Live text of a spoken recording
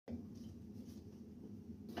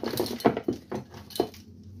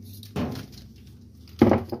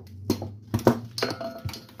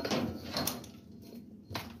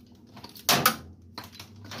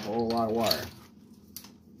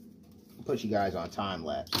put you guys on time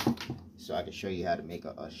lapse so I can show you how to make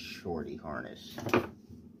a shorty harness.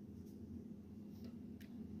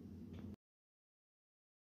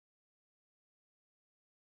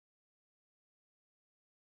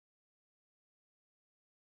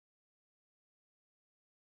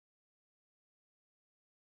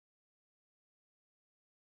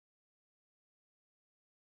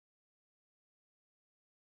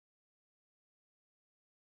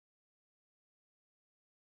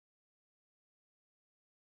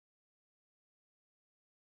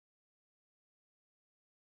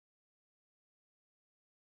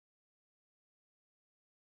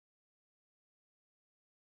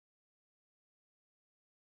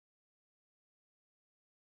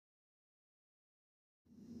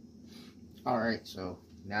 Alright, so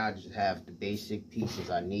now I just have the basic pieces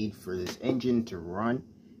I need for this engine to run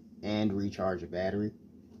and recharge a battery.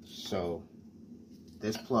 So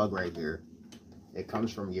this plug right here, it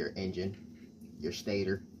comes from your engine, your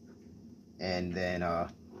stator, and then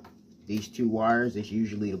these two wires, it's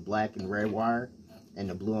usually the black and red wire, and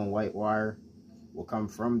the blue and white wire will come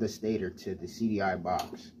from the stator to the CDI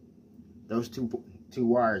box. Those two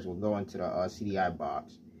wires will go into the CDI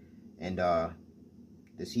box, and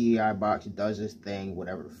the CDI box does this thing,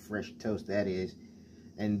 whatever the French toast that is,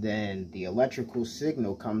 and then the electrical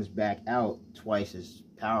signal comes back out twice as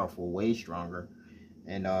powerful, way stronger,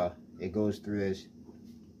 and it goes through this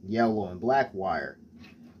yellow and black wire,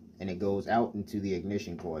 and it goes out into the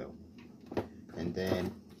ignition coil, and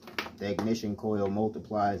then the ignition coil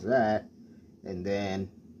multiplies that and then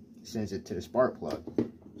sends it to the spark plug.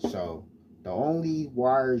 So the only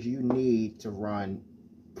wires you need to run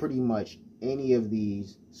pretty much any of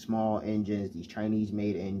these small engines, these Chinese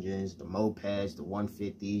made engines, the mopeds, the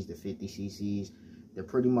 150s, the 50cc's, they're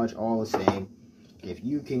pretty much all the same. If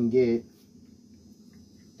you can get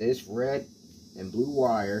this red and blue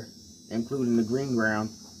wire, including the green ground,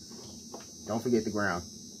 don't forget the ground,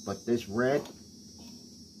 but this red,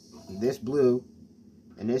 this blue,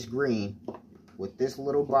 and this green with this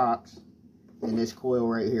little box and this coil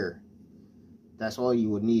right here, that's all you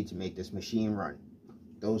would need to make this machine run.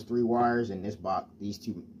 Those three wires in this box, these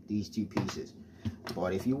two pieces.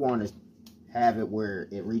 But if you want to have it where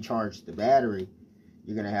it recharges the battery,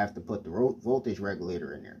 you're going to have to put the voltage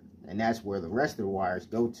regulator in there, and that's where the rest of the wires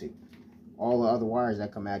go to. All the other wires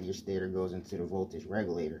that come out of your stator goes into the voltage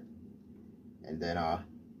regulator, and then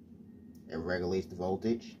it regulates the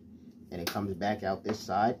voltage, and it comes back out this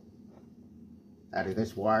side. Out of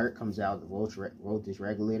this wire, it comes out the voltage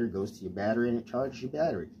regulator, goes to your battery, and it charges your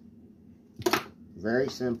battery. Very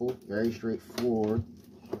simple, very straightforward.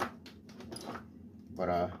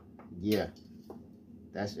 But yeah,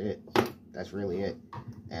 that's it. That's really it.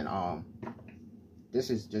 And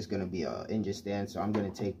this is just gonna be a engine stand, so I'm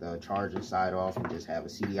gonna take the charging side off and just have a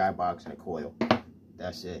CDI box and a coil.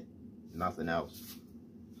 That's it. Nothing else.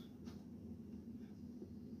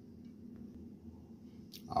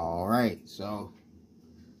 Alright, so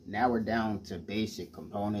now we're down to basic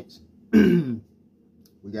components.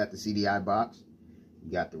 We got the CDI box.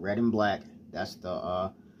 You got the red and black. That's the,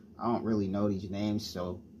 I don't really know these names,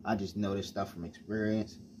 so I just know this stuff from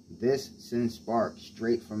experience. This sends spark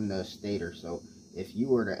straight from the stator, so if you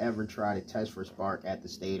were to ever try to test for spark at the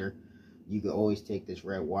stator, you could always take this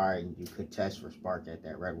red wire and you could test for spark at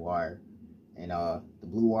that red wire. And the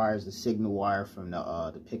blue wire is the signal wire from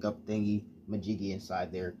the pickup thingy majiggy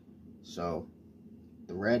inside there. So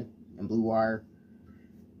the red and blue wire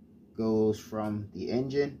goes from the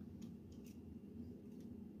engine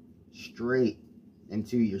straight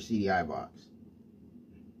into your CDI box.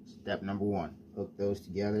 Step number one, hook those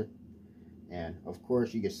together, and of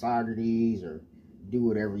course you can solder these or do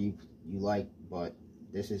whatever you like, but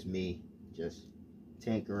this is me just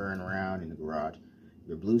tinkering around in the garage.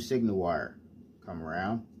 Your blue signal wire, come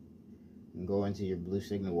around and go into your blue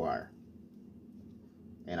signal wire,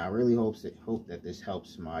 and I really hope that this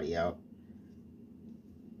helps somebody out.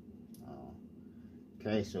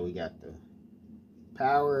 Okay, so we got the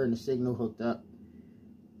power and the signal hooked up.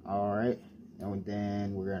 Alright, and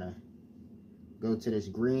then we're gonna go to this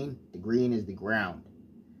green. The green is the ground,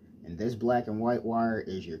 and this black and white wire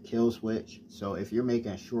is your kill switch. So if you're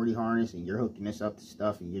making a shorty harness and you're hooking this up to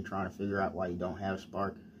stuff and you're trying to figure out why you don't have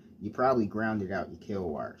spark, you probably grounded out your kill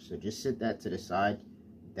wire. So just set that to the side.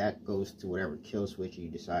 That goes to whatever kill switch you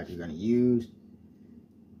decide you're going to use.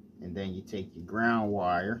 And then you take your ground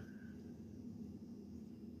wire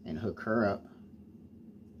and hook her up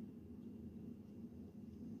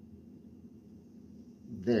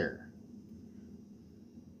there.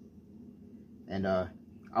 And I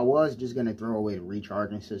was just going to throw away the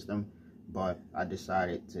recharging system, but I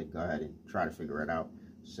decided to go ahead and try to figure it out.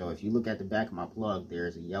 So if you look at the back of my plug,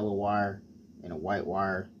 there's a yellow wire and a white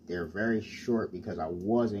wire. They're very short because I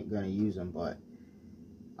wasn't going to use them, but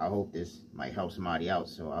I hope this might help somebody out.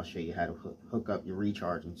 So I'll show you how to hook up your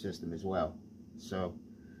recharging system as well. So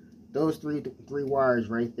those three wires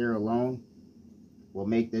right there alone will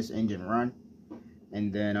make this engine run.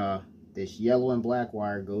 And then this yellow and black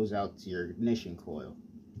wire goes out to your ignition coil.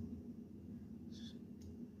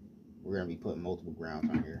 We're going to be putting multiple grounds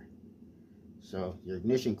on here. So your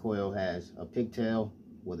ignition coil has a pigtail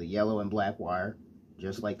with a yellow and black wire,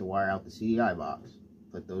 just like the wire out the CDI box.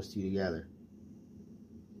 Put those two together.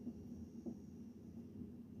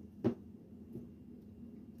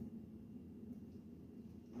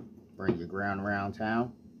 Bring your ground around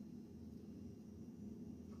town.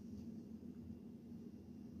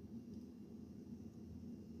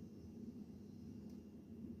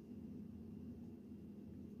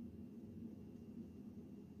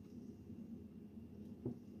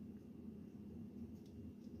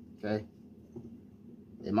 Okay,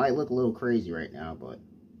 it might look a little crazy right now, but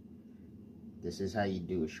this is how you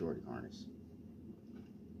do a shorty harness.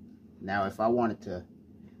 Now, if I wanted to,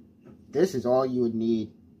 this is all you would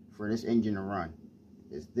need for this engine to run,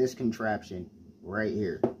 is this contraption right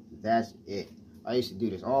here. That's it. I used to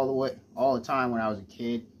do this all the time when I was a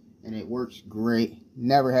kid, and it works great.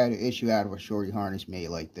 Never had an issue out of a shorty harness made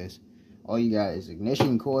like this. All you got is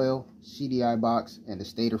ignition coil, CDI box, and the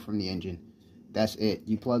stator from the engine. That's it.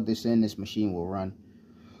 You plug this in, this machine will run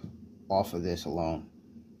off of this alone.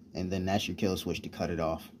 And then that's your kill switch to cut it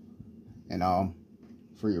off. And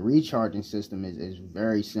for your recharging system is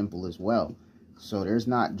very simple as well. So there's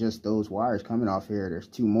not just those wires coming off here. There's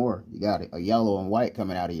two more. You got a yellow and white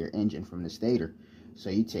coming out of your engine from the stator. So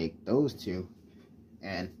you take those two,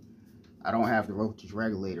 and I don't have the voltage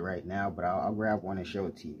regulator right now, but I'll grab one and show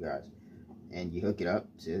it to you guys. And you hook it up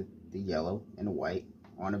to the yellow and the white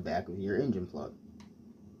on the back of your engine plug.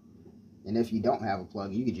 And if you don't have a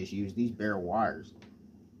plug, you could just use these bare wires.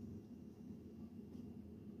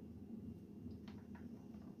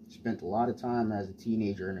 Spent a lot of time as a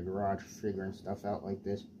teenager in the garage figuring stuff out like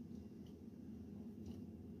this.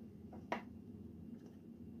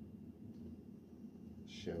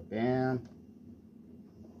 So bam,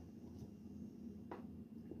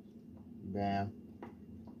 bam,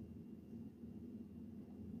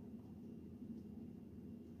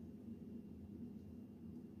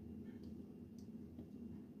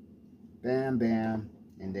 bam, bam,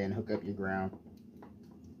 and then hook up your ground.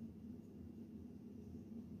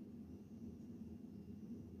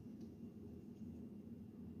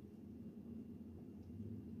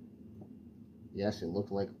 Yes, it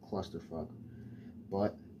looked like a clusterfuck,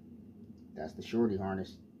 but that's the shorty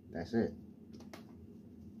harness. That's it.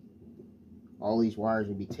 All these wires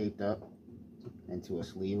will be taped up into a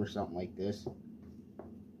sleeve or something like this,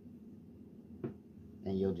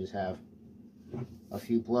 and you'll just have a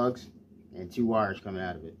few plugs and two wires coming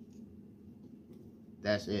out of it.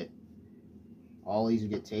 That's it. All these will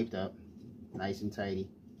get taped up nice and tidy,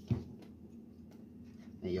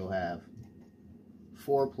 and you'll have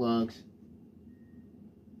 4 plugs,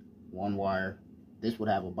 1 wire. This would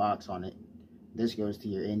have a box on it. This goes to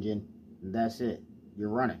your engine, and that's it. You're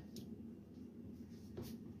running.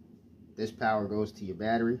 This power goes to your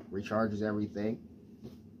battery, recharges everything.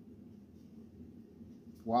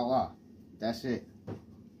 Voila. That's it.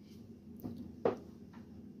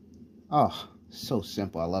 Oh, so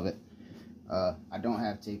simple. I love it. I don't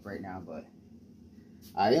have tape right now, but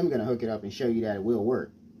I am going to hook it up and show you that it will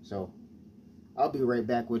work. So I'll be right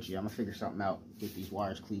back with you. I'm going to figure something out. Get these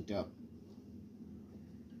wires cleaned up.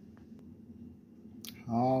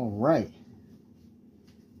 All right.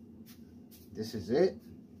 This is it.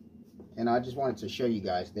 And I just wanted to show you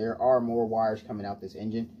guys, there are more wires coming out this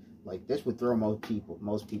engine. Like, this would throw most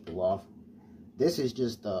people off. This is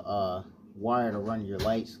just a wire to run your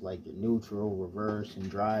lights, like your neutral, reverse, and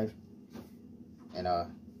drive. And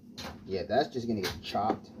yeah, that's just gonna get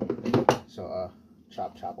chopped. So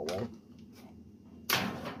chop away.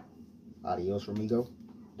 Adios, amigo.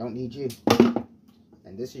 Don't need you.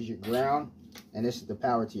 And this is your ground, and this is the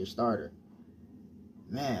power to your starter.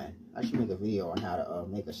 Man, I should make a video on how to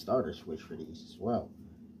make a starter switch for these as well.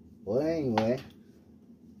 But anyway,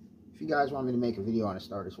 if you guys want me to make a video on a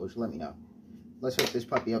starter switch, let me know. Let's hook this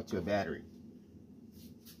puppy up to a battery.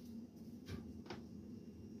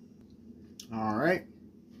 Alright.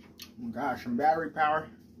 Got some battery power.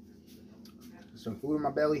 Some food in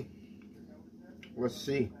my belly. Let's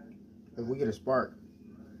see if we get a spark.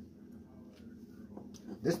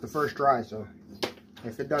 This is the first try, so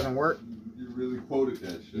if it doesn't work, you really quoted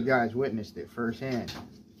that shit. You guys witnessed it firsthand.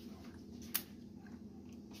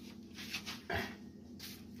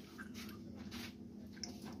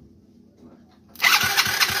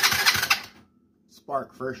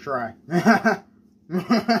 spark first try.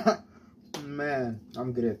 Man,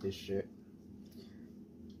 I'm good at this shit.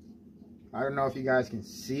 I don't know if you guys can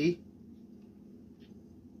see.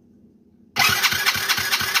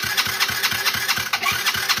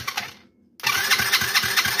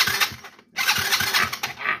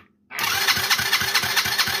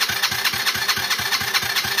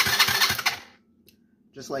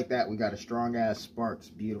 Just like that, we got a strong ass spark. It's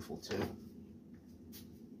beautiful too.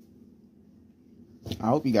 I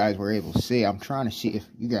hope you guys were able to see. I'm trying to see if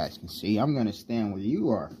you guys can see. I'm going to stand where you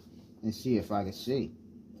are and see if I can see.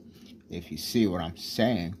 If you see what I'm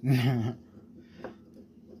saying.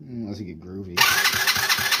 Let's get groovy.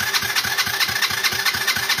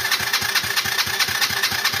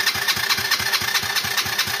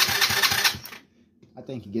 I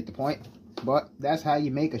think you get the point. But that's how you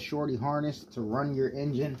make a shorty harness to run your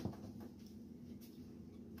engine.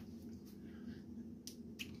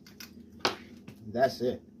 That's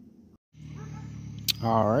it.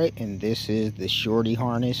 Alright, and this is the shorty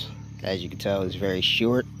harness. As you can tell, it's very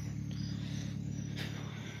short.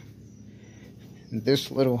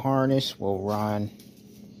 This little harness will run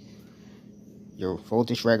your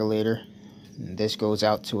voltage regulator. And this goes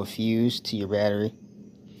out to a fuse to your battery.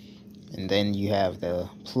 And then you have the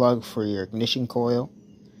plug for your ignition coil,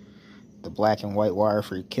 the black and white wire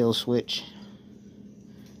for your kill switch.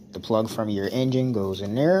 The plug from your engine goes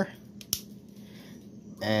in there.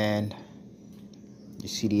 And your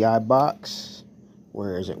CDI box.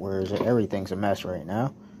 Where is it? Where is it? Everything's a mess right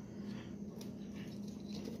now.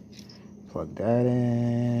 Plug that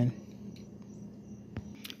in.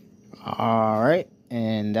 Alright,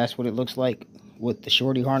 and that's what it looks like with the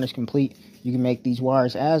shorty harness complete. You can make these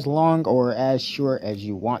wires as long or as short as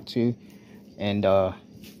you want to. And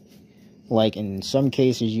like in some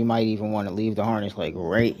cases, you might even want to leave the harness like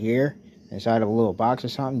right here inside of a little box or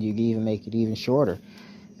something. You can even make it even shorter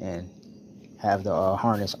and have the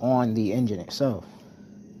harness on the engine itself.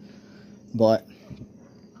 But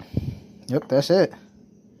yep, that's it.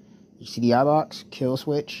 Your CDI box, kill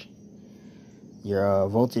switch, your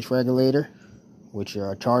voltage regulator, which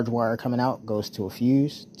your charge wire coming out goes to a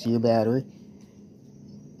fuse to your battery,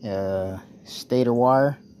 stator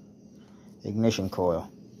wire, ignition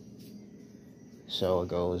coil. So it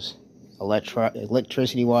goes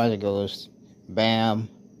electricity wise, it goes bam,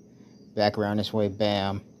 back around this way,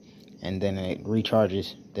 bam, and then it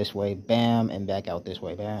recharges this way, bam, and back out this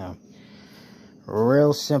way, bam.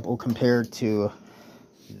 Real simple compared to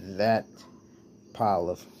that pile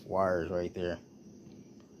of wires right there.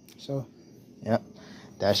 So yep,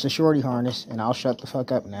 that's the shorty harness, and I'll shut the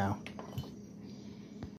fuck up now.